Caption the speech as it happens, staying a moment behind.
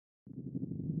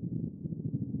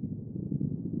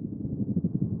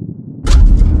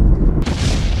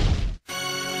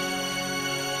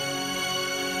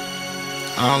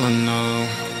All I know,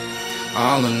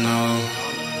 all I know,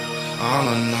 all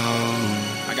I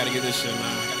know. I gotta get this shit,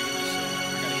 man.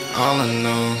 All I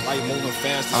know, Life moving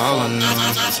fast as all I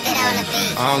fuck.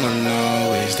 know, all I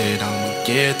know is that I'ma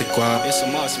get the guap. It's a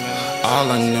must, man. All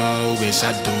I know is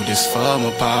I do this for my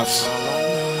pops.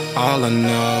 All I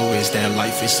know is that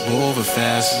life is moving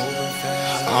fast.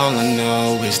 All I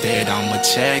know is that I'ma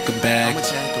check a bag.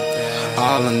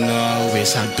 All I know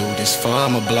is I do this for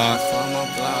my block.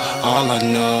 All I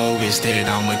know is that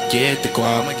I'ma get the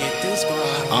guap.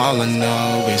 All I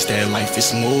know is that life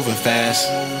is moving fast.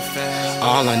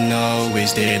 All I know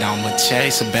is that I'ma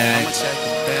chase a bag.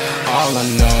 All I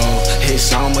know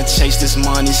is I'ma chase this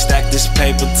money, stack this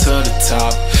paper to the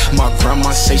top. My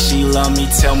grandma say she love me,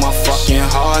 tell my fucking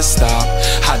heart stop.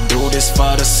 I do this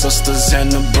for the sisters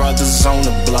and the brothers on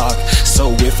the block.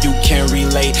 So if you can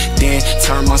relate, then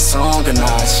turn my song a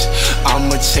notch.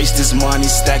 I'ma chase this money,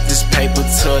 stack this paper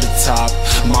to the top.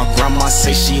 My grandma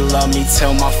say she love me,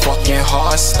 tell my fucking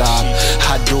heart stop.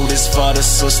 I do this for the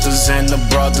sisters and the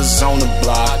brothers on the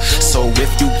block. So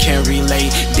if you can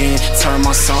relate, then turn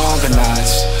my song a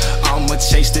notch. I'ma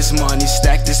chase this money,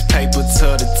 stack this paper to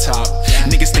the top.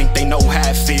 Niggas think they know how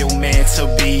it feel, man, to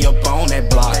be up on that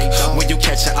block. When you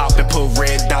catch a op and put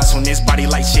red dots on this body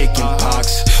like chicken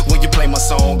pox. When you play my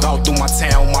song all through my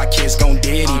town, my kids gon'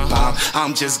 diddy pop.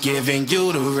 I'm just giving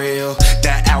you the real,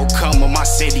 the outcome of my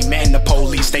city, man. The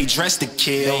police, they dress to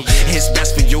kill. It's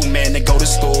best for you, man, to go to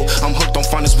school. I'm hooked on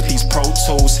funnels with these Pro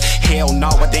Tools. Hell no,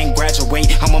 I didn't graduate.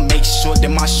 I'ma make sure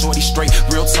that my shorty straight,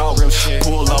 real tall, real shit.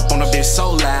 Pull up on a bitch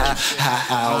so loud.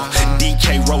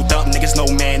 DK rolled up, niggas know,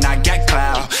 man, I got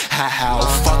clout.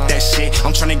 Fuck that shit,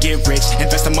 I'm tryna get rich.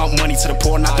 Investing my money to the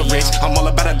poor, not the rich. I'm all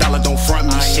about a dollar, don't front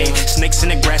me shit. Snakes in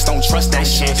the grass, don't trust that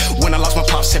shit. When I lost my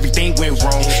pops, everything went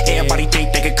wrong. Everybody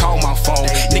think they could call my phone.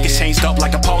 Niggas changed up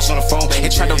like a pulse on the phone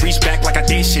and tried to reach back like I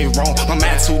did shit wrong. My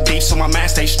mind too deep, so my mind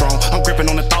stay strong. I'm gripping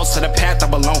on the thoughts of the path I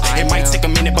belong. It might take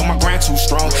a minute, but my grind too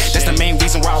strong. That's the main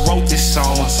reason why I wrote this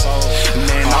song.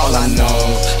 Man, all I know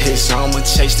is I'ma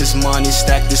chase this money,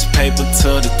 stack this paper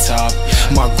to the top.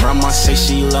 My grandma say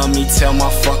she love me, tell my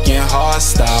fucking heart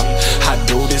stop. I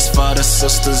do this for the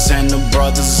sisters and the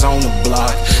brothers on the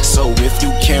block. So if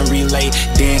you can relate,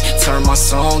 then turn my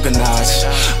song a notch.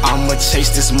 I'ma chase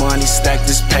this money, stack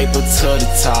this paper to the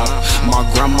top. My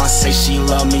grandma say she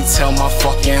love me, tell my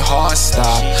fucking heart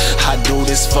stop. I do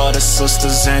this for the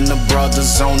sisters and the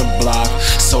brothers on the block.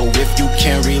 So if you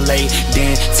can relate,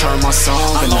 then turn my song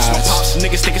a notch. I lost my pops,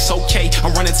 niggas think it's okay.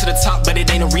 I'm running to the top, but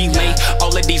it ain't a relay.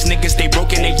 All of these niggas, they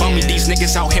broken, they bummy. These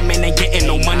niggas out here, man, they getting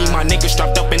no money. My niggas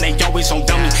strapped up and they always on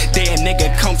dummy. Dead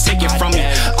nigga, come take it from me.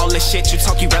 All the shit you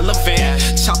talk irrelevant.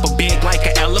 Chopper big like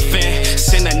an elephant.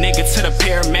 Send a nigga to the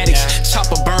paramedics.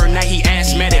 Chopper burn, now he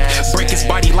asthmatic. Break his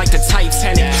body like the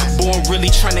Titanic. Born really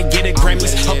tryna get a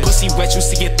Grammys. Her pussy wet, you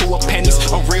see it through her panties.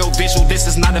 A real visual, this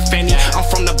is not a fanny. I'm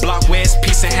from the block where it's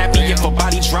peace and happy. If a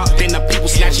body drop, then the people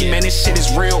snatch you. Man, this shit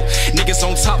is real. Niggas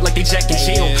on top like they Jack and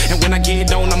Jill. And when I get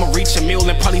it on, I'ma reach a meal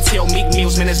and probably tell Meek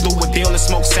Mills, man, let's do a deal and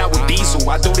smoke sour diesel.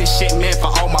 I do this shit, man,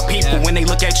 for all my people. When they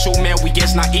look at you, man, we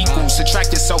just not equal.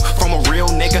 Subtract yourself from a real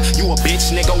nigga. You a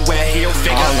bitch nigga, wear heel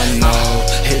figure. All I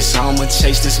know is I'ma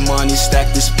chase this money, stack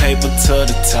this paper to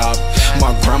the top.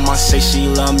 My grandma say she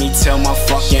love me, tell my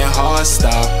fucking heart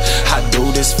stop. I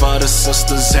do this for the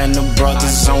sisters and the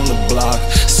brothers on the block.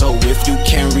 So if you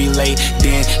can relate,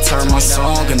 then turn my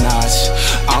song a notch.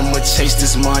 I'ma chase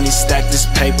this money, stack this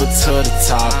paper to the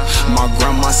top. My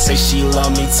grandma say she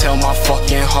love me, tell my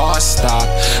fucking heart stop.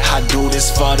 I do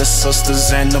this for the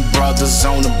sisters and the brothers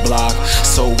on the block.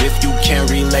 So if you can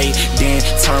relate, then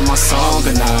turn my song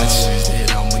a notch.